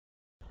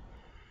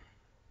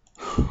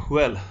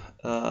Well,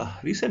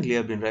 recently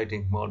I've been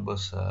writing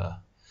Modbus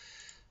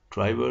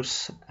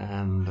drivers,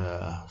 and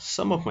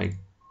some of my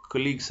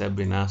colleagues have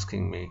been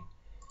asking me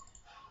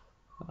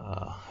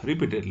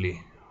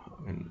repeatedly,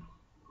 I mean,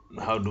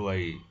 how do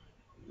I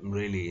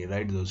really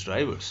write those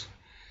drivers?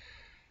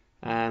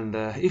 And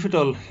if at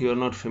all you're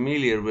not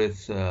familiar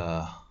with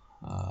uh,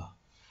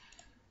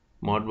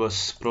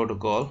 Modbus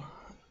protocol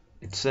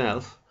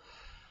itself,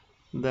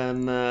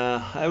 then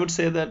I would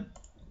say that,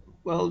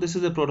 well, this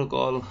is a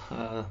protocol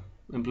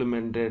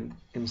implemented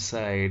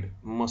inside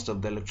most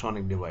of the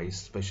electronic device,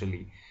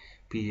 especially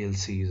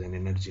PLCs and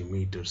energy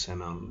meters and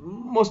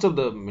most of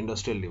the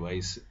industrial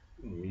device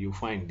you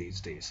find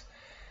these days.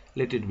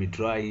 Let it be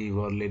drive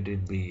or let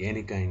it be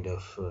any kind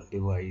of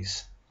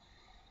device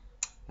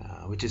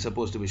which is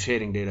supposed to be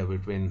sharing data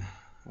between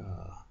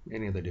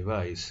any other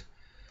device.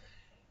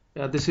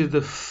 This is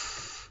the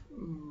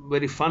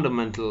very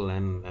fundamental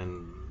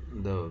and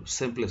the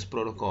simplest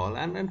protocol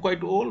and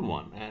quite old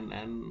one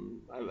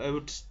and I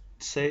would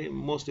say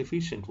most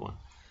efficient one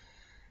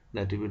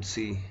that you would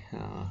see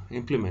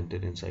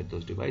implemented inside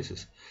those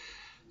devices.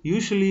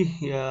 Usually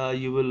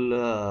you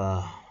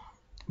will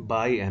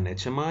buy an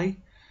HMI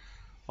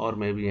or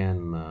maybe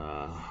an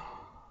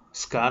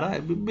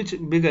SCADA, which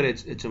bigger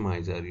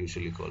HMIs are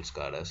usually called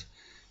SCADAs.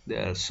 They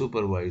are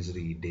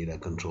supervisory data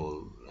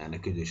control and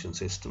acquisition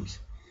systems,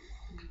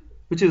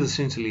 which is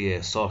essentially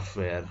a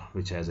software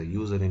which has a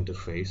user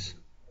interface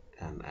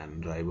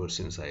and drivers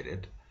inside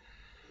it.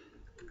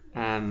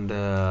 And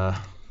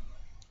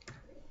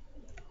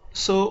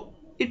so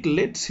it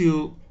lets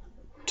you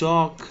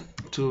talk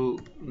to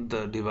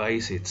the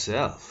device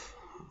itself.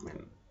 I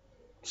mean,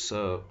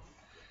 so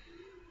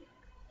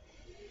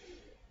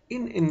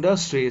in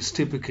industries,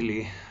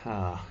 typically,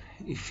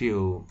 if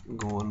you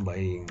go on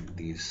buying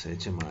these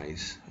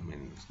HMIs, I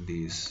mean,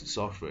 these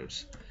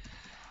softwares,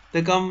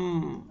 they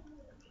come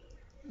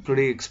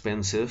pretty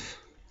expensive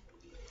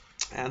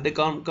and they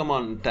come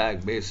on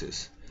tag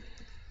basis.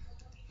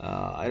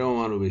 I don't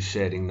want to be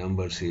sharing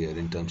numbers here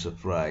in terms of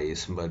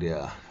price, but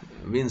yeah,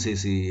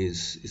 WinCC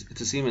is it's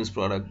a Siemens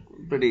product,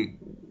 pretty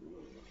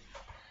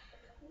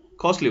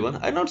costly one.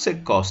 I not say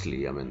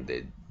costly. I mean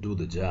they do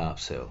the job,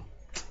 so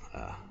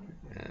uh,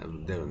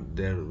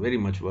 they're very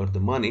much worth the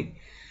money.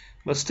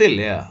 But still,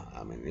 yeah.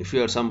 I mean, if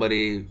you are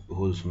somebody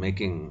who's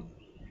making,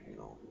 you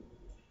know,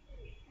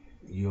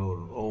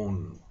 your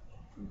own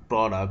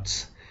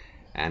products,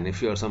 and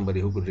if you are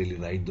somebody who could really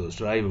write those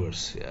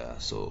drivers, yeah,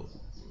 so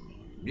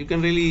you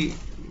can really,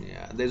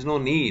 yeah, there's no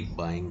need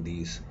buying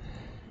these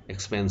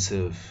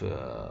expensive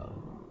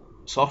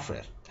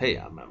software. Hey,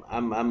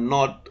 I'm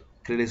not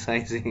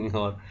criticizing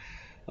or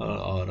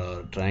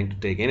trying to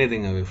take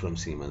anything away from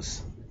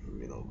Siemens.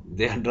 You know,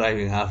 they are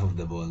driving half of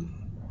the world,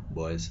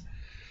 boys.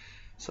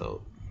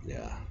 So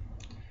yeah,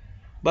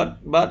 but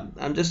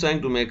I'm just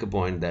trying to make a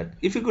point that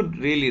if you could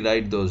really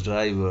write those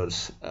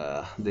drivers,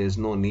 there's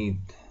no need.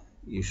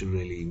 You should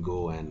really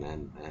go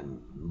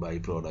and buy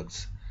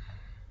products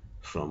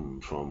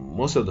from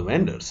most of the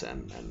vendors.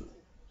 And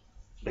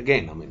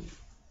again, I mean,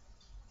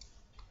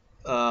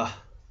 uh,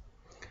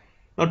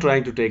 not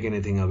trying to take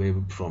anything away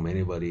from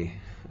anybody.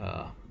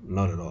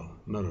 Not at all.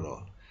 Not at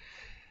all.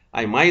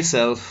 I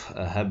myself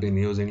have been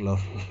using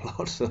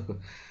lots of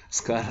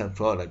SCADA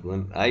product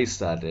when I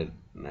started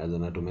as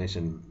an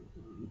automation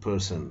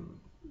person.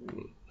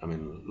 I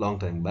mean, long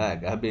time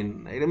back. I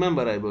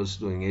remember I was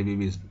doing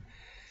ABB's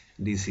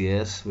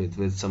DCS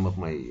with some of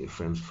my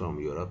friends from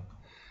Europe,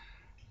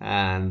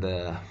 and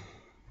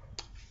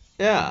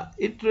yeah,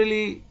 it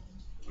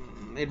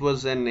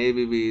was an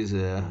ABB's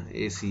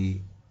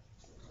AC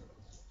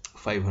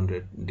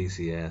 500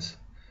 DCS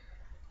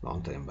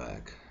long time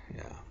back.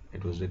 Yeah,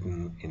 it was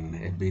written in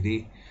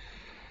FBD.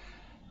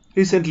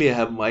 Recently,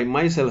 I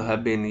myself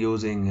have been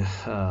using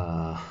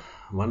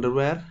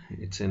Wonderware.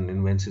 It's an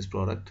Invensys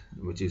product,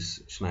 which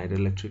is Schneider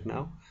Electric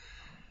now.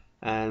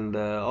 And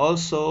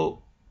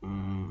also,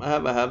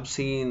 I have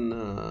seen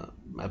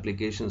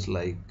applications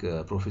like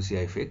Prophecy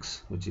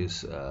iFix, which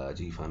is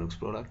G Fanuc's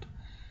product.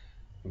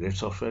 Great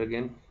software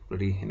again,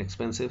 pretty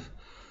inexpensive.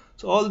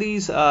 So all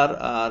these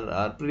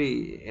are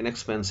pretty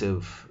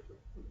inexpensive,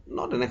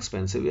 not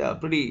inexpensive, yeah,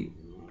 pretty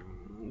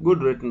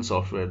good written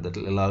software that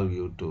will allow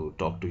you to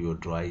talk to your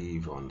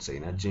drive on say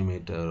energy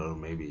meter or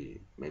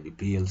maybe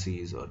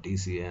PLCs or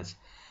DCS,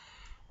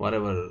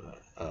 whatever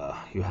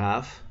you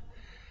have.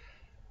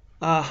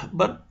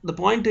 But the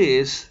point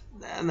is,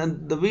 and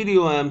then the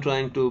video I am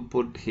trying to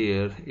put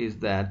here is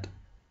that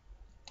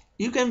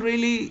you can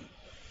really,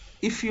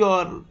 if you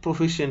are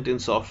proficient in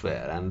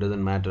software, and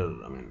doesn't matter,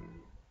 I mean,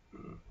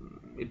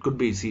 it could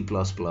be C++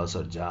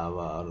 or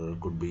Java, or it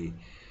could be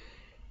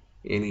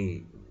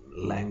any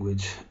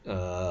language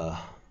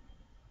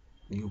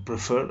you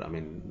prefer. I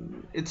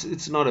mean,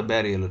 it's not a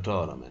barrier at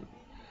all. I mean,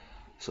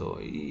 so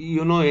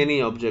you know,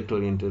 any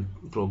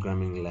object-oriented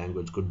programming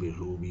language could be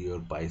Ruby or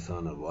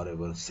Python or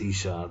whatever, C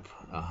sharp.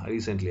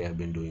 Recently, I've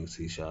been doing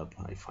C sharp.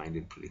 I find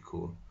it pretty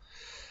cool.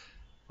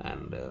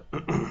 And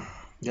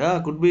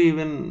yeah, could be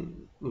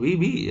even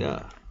VB.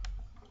 Yeah.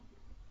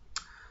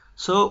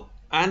 So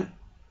and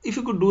if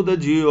you could do the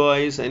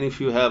GUIs, and if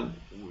you have,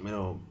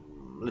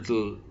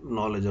 little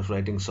knowledge of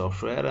writing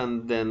software,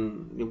 and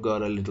then you've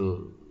got a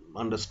little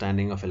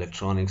understanding of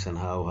electronics and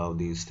how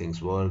these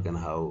things work, and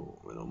how,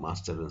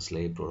 master and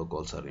slave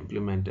protocols are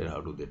implemented,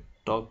 how do they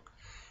talk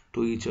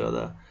to each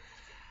other,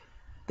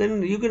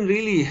 then you can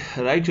really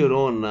write your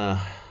own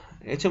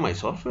HMI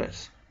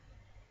softwares.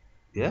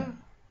 Yeah,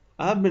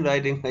 I've been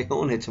writing my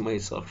own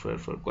HMI software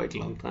for quite a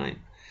long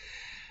time.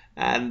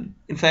 And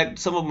in fact,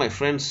 some of my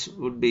friends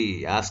would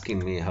be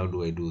asking me, how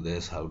do I do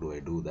this? How do I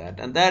do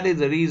that? And that is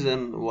the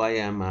reason why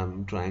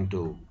I'm trying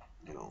to,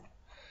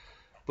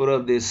 put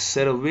up this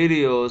set of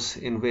videos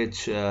in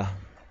which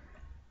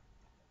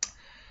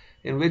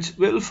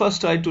we'll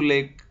first try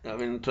to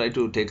try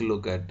to take a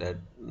look at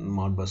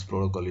Modbus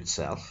protocol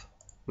itself,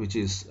 which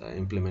is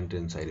implemented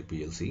inside a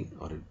PLC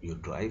or your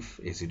drive,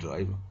 AC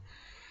drive,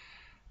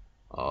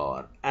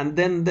 and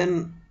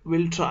then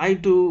we'll try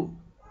to.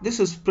 This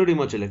is pretty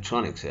much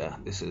electronics. Yeah,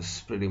 this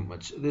is very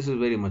much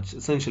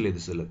essentially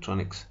this is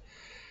electronics,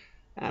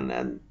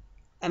 and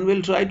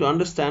we'll try to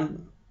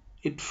understand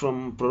it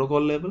from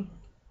protocol level,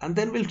 and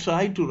then we'll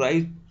try to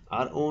write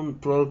our own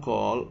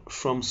protocol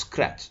from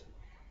scratch.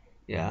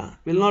 Yeah,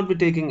 we'll not be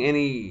taking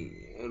any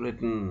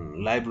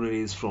written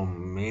libraries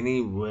from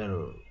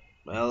anywhere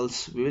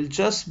else. We will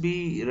just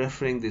be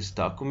referring this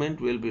document.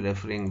 We'll be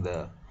referring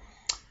uh,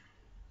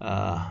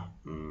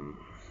 mm,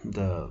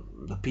 the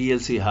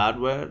PLC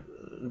hardware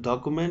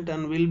document,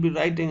 and we'll be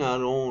writing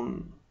our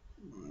own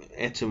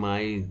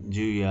HMI,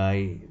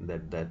 GUI,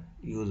 that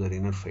user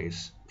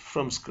interface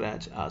from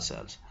scratch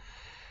ourselves.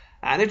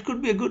 And it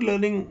could be a good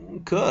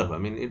learning curve. I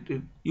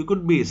mean, you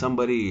could be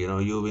somebody,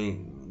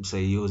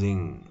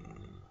 using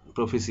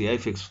Profici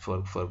iFix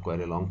for quite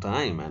a long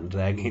time, and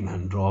drag in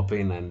and drop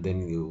in, and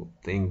then you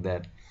think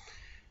that,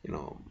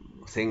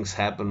 things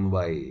happen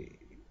by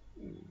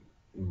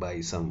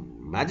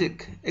some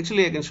magic.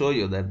 Actually, I can show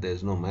you that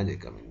there's no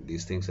magic. I mean,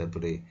 these things are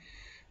very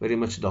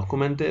much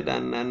documented,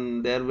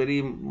 and they're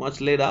very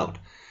much laid out.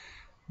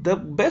 The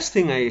best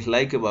thing I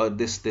like about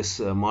this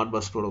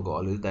Modbus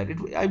protocol is that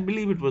I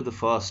believe it was the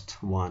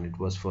first one. It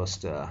was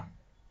first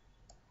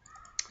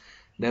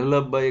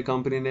developed by a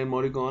company named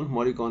Modicon.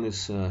 Modicon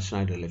is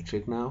Schneider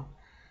Electric now,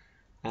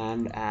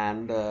 and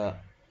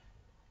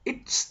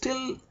it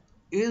still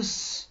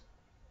is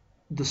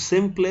the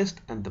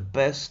simplest and the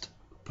best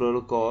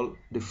protocol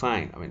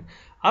defined. I mean,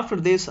 after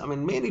this, I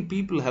mean,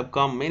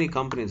 many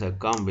companies have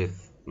come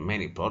with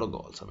many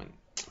protocols. I mean,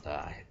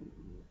 uh,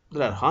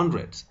 there are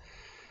hundreds.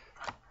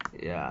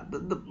 Yeah,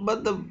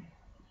 but the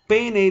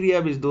pain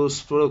area with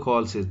those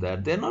protocols is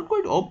that they're not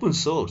quite open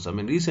source. I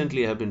mean,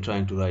 recently I've been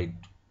trying to write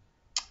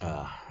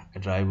uh, a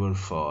driver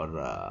for.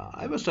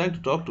 I was trying to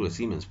talk to a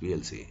Siemens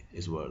PLC.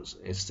 It was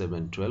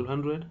S7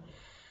 1200,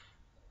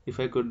 if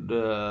I could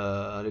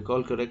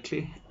recall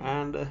correctly,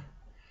 and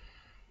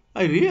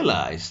I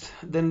realized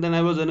then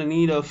I was in a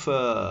need of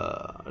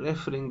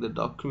referring the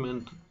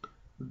document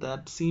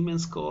that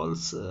Siemens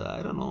calls.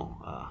 I don't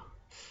know.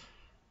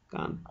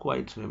 Can't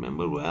quite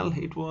remember well.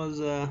 It was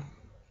I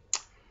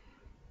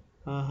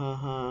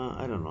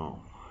don't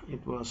know.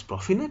 It was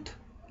Profinet.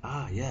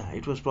 Ah, yeah,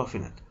 it was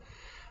Profinet.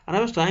 And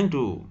I was trying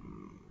to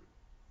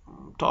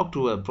talk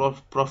to a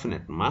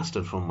Profinet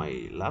master from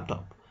my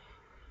laptop.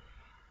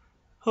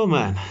 Oh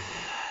man,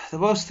 the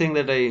worst thing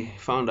that I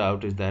found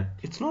out is that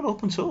it's not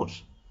open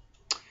source.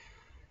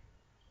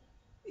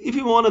 If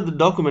you wanted the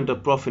document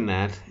of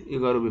Profinet,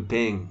 you got to be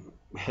paying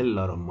a hell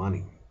lot of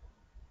money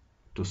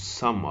to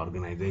some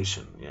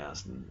organization.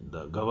 Yes,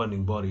 the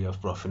governing body of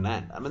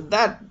Profinet. I mean,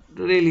 that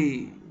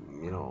really,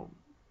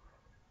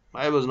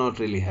 I was not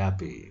really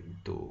happy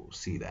to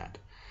see that.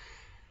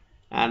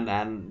 And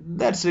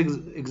that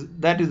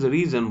is the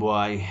reason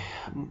why,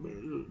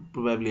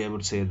 probably I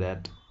would say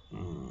that,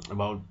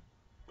 about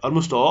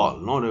almost all,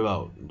 not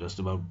about just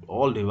about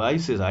all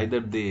devices, either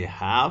they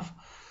have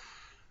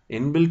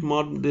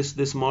inbuilt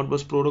this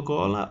Modbus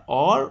protocol,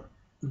 or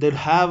they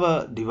have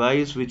a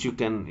device which you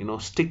can,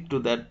 stick to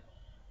that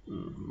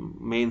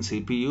main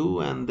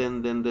CPU, and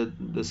then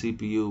the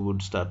CPU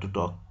would start to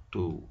talk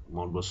to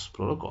Modbus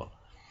protocol.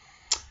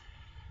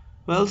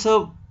 Well,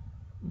 so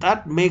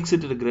that makes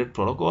it a great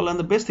protocol, and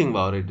the best thing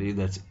about it is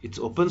that it's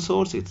open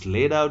source. It's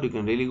laid out. You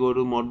can really go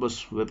to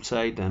Modbus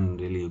website,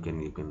 and really you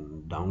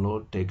can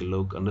download, take a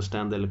look,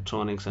 understand the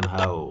electronics and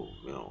how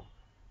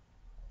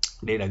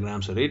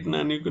datagrams are written,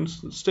 and you can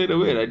straight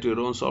away write your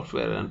own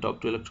software and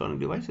talk to electronic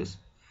devices.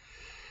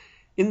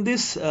 In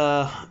this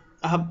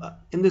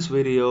in this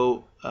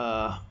video,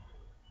 I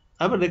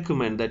would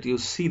recommend that you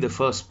see the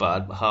first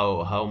part,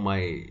 how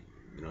my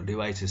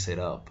device is set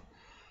up.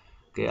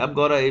 Okay, I've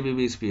got a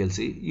ABB's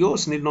PLC.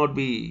 Yours need not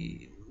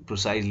be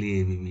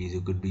precisely ABB's.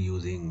 You could be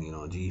using,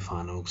 G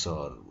Fanucs,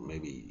 or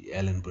maybe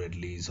Allen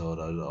Bradley's, or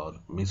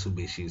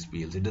Mitsubishi's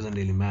PLC. It doesn't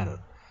really matter.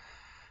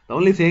 The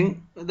only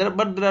thing there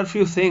are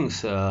few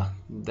things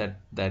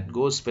that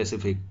goes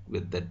specific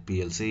with that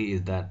PLC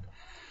is that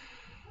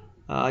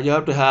you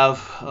have to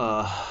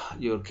have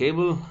your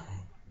cable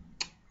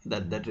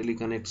that really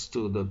connects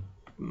to the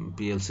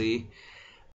PLC.